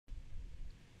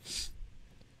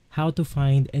How to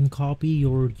find and copy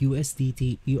your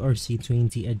USDT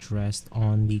ERC20 address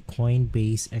on the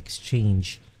Coinbase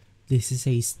exchange. This is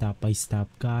a step-by-step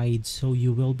guide so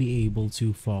you will be able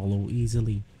to follow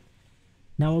easily.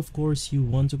 Now of course you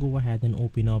want to go ahead and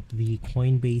open up the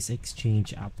Coinbase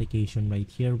exchange application right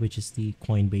here, which is the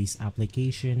Coinbase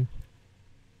application.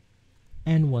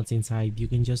 And once inside, you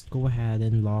can just go ahead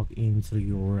and log in through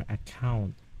your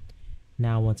account.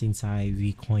 Now once inside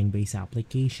the Coinbase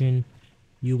application,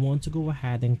 you want to go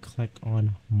ahead and click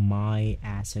on my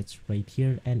assets right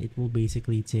here, and it will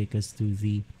basically take us to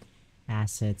the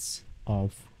assets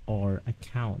of our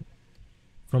account.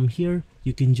 From here,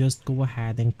 you can just go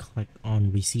ahead and click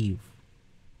on receive.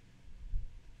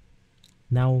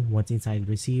 Now once inside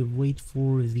receive, wait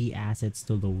for the assets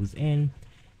to load in,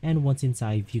 and once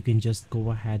inside you can just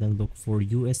go ahead and look for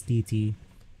USDT,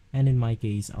 and in my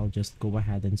case I'll just go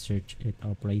ahead and search it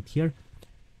up right here.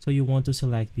 So you want to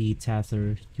select the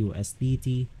Tether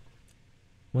USDT.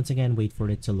 Once again, wait for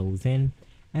it to load in,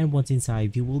 and once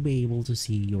inside you will be able to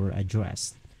see your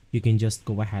address. You can just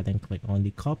go ahead and click on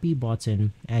the copy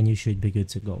button and you should be good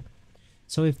to go.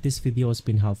 So if this video has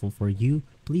been helpful for you,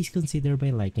 please consider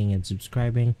by liking and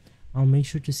subscribing. I'll make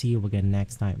sure to see you again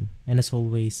next time, and as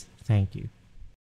always, thank you.